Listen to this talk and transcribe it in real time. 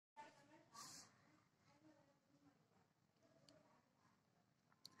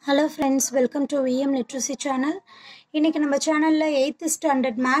Hello friends, welcome to VM Literacy channel. இன்னைக்கு நம்ம சேனல்ல 8th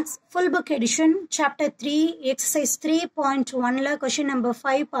standard maths full book edition chapter 3 exercise 3.1ல question number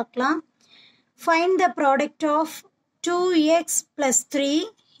 5 பார்க்கலாம். Find the product of 2x plus 3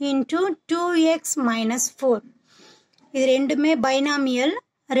 into 2x minus 4. இது ரெண்டுமே binomial.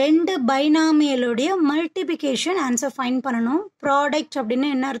 ரெண்டு binomialோட multiplication answer find பண்ணனும். Product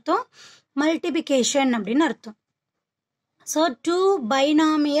அப்படினா என்ன அர்த்தம்? Multiplication அப்படினு அர்த்தம். So, 2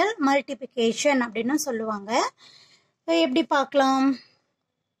 binomial multiplication அப்படினு சொல்லுவாங்க. எப்படி பார்க்கலாம்?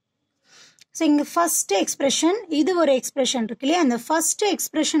 So, இங்க first expression, இது ஒரு expression இருக்கு இல்லையா? அந்த first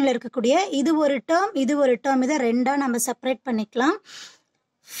expressionல இருக்கக்கூடிய இது ஒரு term, இதை ரெண்டா நம்ம separate பண்ணிக்கலாம்.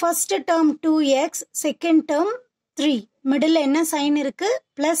 First term 2x, second term 3. Middle என்ன sign இருக்கு?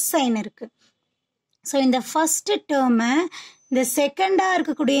 Plus sign இருக்கு. So, இந்த first term இந்த second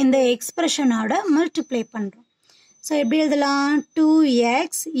இருக்கக்கூடிய இந்த expression ஓட multiply பண்றோம். So, எப்படி எழுதலாம்? 2x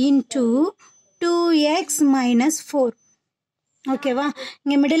into 2x minus 4. ஓகேவா?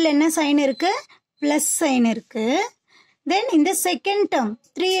 இங்க middle என்ன sign இருக்கு? Plus sign இருக்கு. Then, இந்த second term,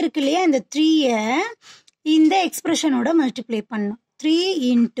 3 இருக்கு இல்லையா? இந்த 3 இந்த expression ஓட multiply பண்ணும். 3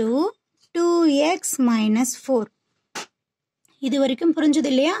 into 2x minus 4. இது வரைக்கும் புரிஞ்சது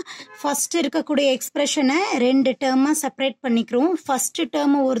இல்லையா? ஃபர்ஸ்ட் இருக்கக்கூடிய எக்ஸ்பிரஷனை ரெண்டு டேர்மா செப்பரேட் பண்ணிக்கிறோம். ஃபர்ஸ்ட்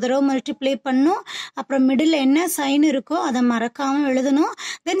டேர்ம் ஒரு தடவை மல்டிப்ளை பண்ணும். அப்புறம் மிடில் என்ன சைன் இருக்கோ அதை மறக்காம எழுதணும்.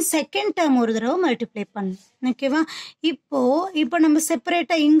 தென் செகண்ட் டேர்ம் ஒரு தடவை மல்டிப்ளை பண்ணணும். ஓகேவா? இப்போ நம்ம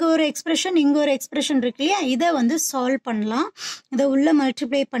செப்பரேட்டா இங்க ஒரு எக்ஸ்பிரஷன் இங்க ஒரு எக்ஸ்பிரஷன் இருக்கு இல்லையா? இதை வந்து சால்வ் பண்ணலாம். இதை உள்ள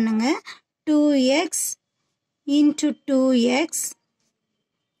மல்டிப்ளை பண்ணுங்க. 2x into 2x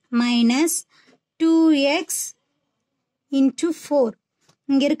minus 2x into 4.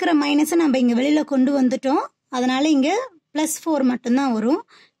 இங்க இருக்கிற மைனஸை நம்ம இங்க வெளியில கொண்டு வந்துட்டோம். அதனால இங்க plus 4 மட்டும்தான் வரும்.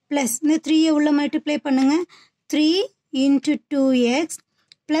 plus இந்த 3 உள்ள மல்டிப்ளை பண்ணுங்க. 3 into 2x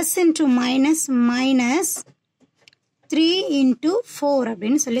plus into minus minus 3 into 4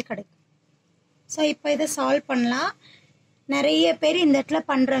 அப்படின்னு சொல்லி கிடைக்கும். ஸோ இப்போ இதை சால்வ் பண்ணலாம். நிறைய பேர் இந்த இடத்துல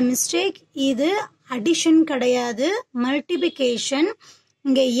பண்ற மிஸ்டேக், இது அடிஷன் கிடையாது, மல்டிபிகேஷன்.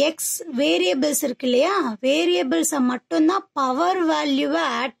 இங்க x வேரியபிள்ஸ் இருக்கு இல்லையா? வேரியபிள்ஸை மட்டும்தான் பவர் வேல்யூவை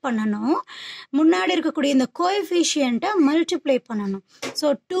ஆட் பண்ணணும். முன்னாடி இருக்கக்கூடிய இந்த கோஎஃபிஷியன்ட்டை மல்டிப்ளை பண்ணணும். So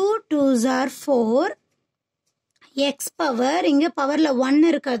 2 2s are 4. x power இங்க பவர்ல 1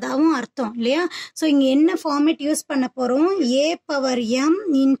 இருக்கிறதாவும் அர்த்தம் இல்லையா? ஸோ இங்க என்ன ஃபார்மேட் யூஸ் பண்ண போறோம்? a power m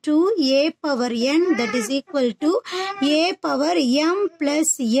into a power n that is equal to a power m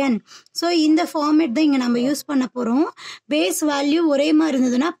plus n. So இந்த ஃபார்மேட் தான் இங்க நம்ம யூஸ் பண்ண போறோம். பேஸ் வேல்யூ ஒரே மாதிரி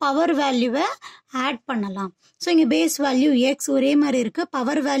இருந்ததுன்னா பவர் வேல்யூவை ஆட் பண்ணலாம். ஸோ இங்க பேஸ் வேல்யூ x ஒரே மாதிரி இருக்கு.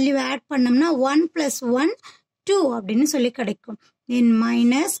 பவர் வேல்யூ ஆட் பண்ணோம்னா 1 plus 1 2 அப்படின்னு சொல்லி கிடைக்கும். in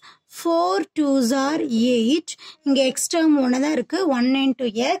minus 4 2s are 8. இங்க x term 1 தான் இருக்கு. 1 into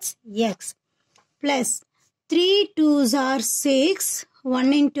x x plus 3 2s are 6.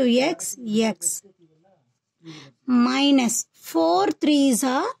 1 into x x minus 4 3s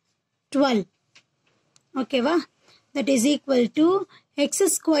are 12. ஓகேவா? that is equal to x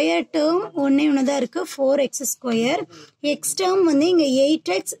square term ஒன்னே ஒன்னுதான் இருக்கு. 4x square. x term வந்து இங்க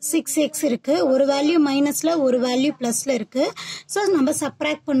 8x 6x இருக்கு. ஒரு வேல்யூ மைனஸ்ல ஒரு வேல்யூ பிளஸ்ல இருக்கு. ஸோ நம்ம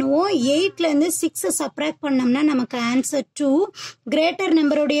சப்ராக்ட் பண்ணுவோம். 8ல இருந்து 6 சப்ராக்ட் பண்ணோம்னா நமக்கு ஆன்சர் 2. கிரேட்டர்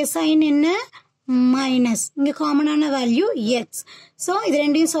நம்பருடைய சைன் என்ன? மைனஸ். இங்க காமனான வேல்யூ x. ஸோ இது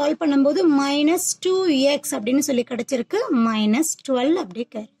ரெண்டையும் சால்வ் பண்ணும்போது minus 2x அப்படின்னு சொல்லி கிடைச்சிருக்கு. minus 12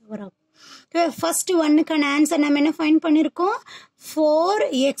 அப்படியே வரும். ஃபர்ஸ்ட் ஒன்னுக்கான ஆன்சர் நம்ம என்ன ஃபைண்ட் பண்ணிருக்கோம்?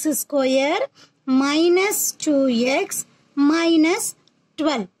 4x square minus 2x minus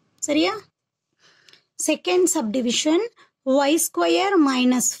 12. சரியா? Second subdivision y square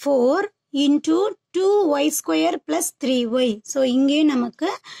minus 4 into 2y square plus 3y. So இங்கே நமக்கு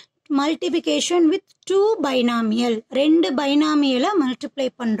மல்டிபிகேஷன் வித் 2 பைனாமியல், ரெண்டு பைனாமியலை மல்டிப்ளை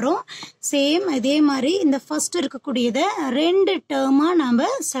பண்றோம். சேம் அதே மாதிரி இந்த ஃபர்ஸ்ட் இருக்கக்கூடியதை ரெண்டு டேர்மா நம்ம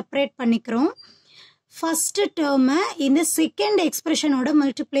செப்பரேட் பண்ணிக்கிறோம். ஃபர்ஸ்ட் டேர்மை இந்த செகண்ட் எக்ஸ்பிரஷனோட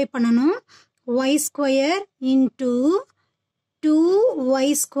மல்டிப்ளை பண்ணணும். y square into 2y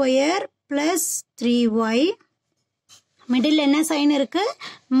square plus 3y. Middle என்ன சைன் இருக்கு?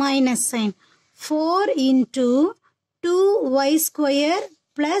 Minus sign. 4 into 2y square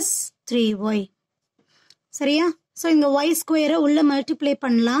plus 3y. சரியா? ஸோ இங்க y ஸ்கொயரை உள்ள மல்டிப்ளை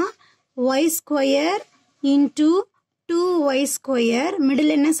பண்ணலாம். y square into 2y square.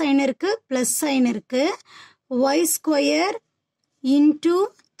 Middle என்ன சைன் இருக்கு? பிளஸ் சைன் இருக்கு. y square into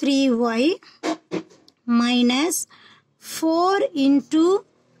 3y minus 4 into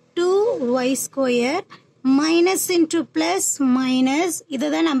 2y square minus into plus minus, இதை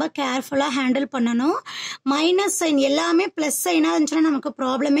தான் நம்ம கேர்ஃபுல்லாக ஹேண்டில் பண்ணணும். மைனஸ் சைன் எல்லாமே ப்ளஸ் சைனாக இருந்துச்சுன்னா நமக்கு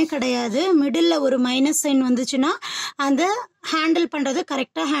ப்ராப்ளமே கிடையாது. மிடில் ஒரு மைனஸ் சைன் வந்துச்சுன்னா அந்த ஹேண்டில் பண்ணுறது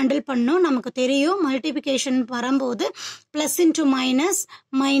கரெக்டாக ஹேண்டில் பண்ணணும். நமக்கு தெரியும் மல்டிபிகேஷன் வரும்போது ப்ளஸ் இன்ட்டு மைனஸ்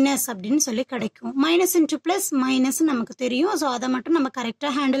மைனஸ் அப்படின்னு சொல்லி கிடைக்கும். மைனஸ் இன்ட்டு ப்ளஸ் மைனஸ் நமக்கு தெரியும். ஸோ அதை மட்டும் நம்ம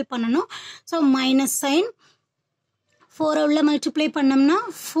கரெக்டாக ஹேண்டில் பண்ணணும். ஸோ மைனஸ் சைன் 4 உள்ள மல்டிப்ளை பண்ணோம்னா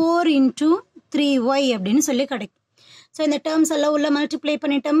 4 இன்ட்டு 3y அப்படின்னு சொல்லி கிடைக்கும். ஸோ இந்த டேர்ம்ஸ் எல்லாம் உள்ள மல்டிப்ளை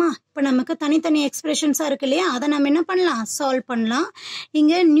பண்ணிட்டோமா? இப்போ நமக்கு தனித்தனி எக்ஸ்பிரஷன்ஸாக இருக்கு இல்லையா, அதை நம்ம என்ன பண்ணலாம், சால்வ் பண்ணலாம்.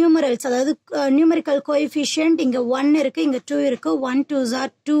 இங்கே நியூமரல்ஸ், அதாவது நியூமரிக்கல் கோஎஃபிஷியன்ட் இங்கே 1 இருக்குது, இங்கே 2 இருக்குது. 1 2s are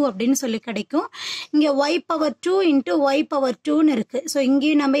 2 அப்படின்னு சொல்லி கிடைக்கும். இங்கே y power 2 into y power 2ன்னு இருக்குது. ஸோ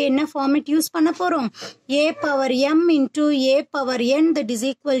இங்கேயும் நம்ம என்ன ஃபார்மேட் யூஸ் பண்ண போகிறோம், a power m into a power n that is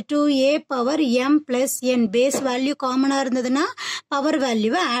equal to a power m plus n. Base value காமனாக இருந்ததுன்னா பவர்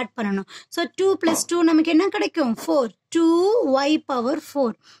வேல்யூவை ஆட் பண்ணணும். ஸோ 2 + 2 நமக்கு என்ன கிடைக்கும், 4. 2y power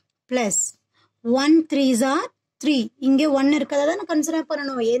 4 plus 1 3s are 3. இங்கே 1 இருக்கிறதா தான் கன்சிடர்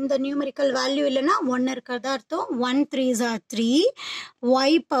பண்ணணும். எந்த நியூமரிக்கல் வேல்யூ இல்லைன்னா 1 இருக்கிறதா அர்த்தம். 1 3s are 3.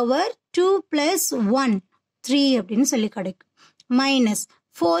 y power 2 plus 1 3 அப்படின்னு சொல்லி கிடைக்கும். Minus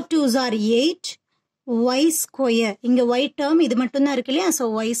 4 2s are 8. y square, இங்கே y டேர்ம் இது மட்டும்தான் இருக்கு இல்லையா, so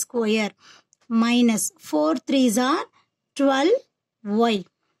y square minus 4 3s are 12y.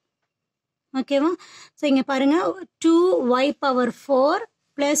 ஓகேவா? ஸோ இங்கே பாருங்க 2y power 4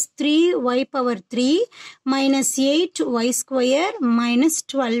 plus 3y power 3 minus 8y square minus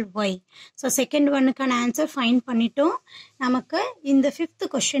 12y. So second ஒன்னுக்கான answer fine பண்ணிட்டோம். நமக்கு இந்த 5th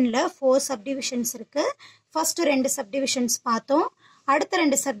கொஷனில் 4 சப்டிவிஷன்ஸ் இருக்குது. ஃபர்ஸ்ட் 2 சப்டிவிஷன்ஸ் பார்த்தோம். அடுத்த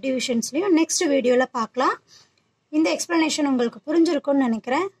 2 சப்டிவிஷன்ஸ்லையும் நெக்ஸ்ட் வீடியோவில் பார்க்கலாம். இந்த எக்ஸ்பிளனேஷன் உங்களுக்கு புரிஞ்சிருக்கும்னு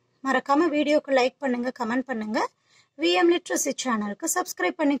நினைக்கிறேன். மறக்காமல் வீடியோக்கு லைக் பண்ணுங்கள், கமெண்ட் பண்ணுங்கள். விஎம் லிட்ரஸி சேனலுக்கு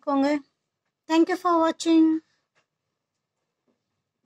சப்ஸ்கிரைப் பண்ணிக்கோங்க. Thank you for watching.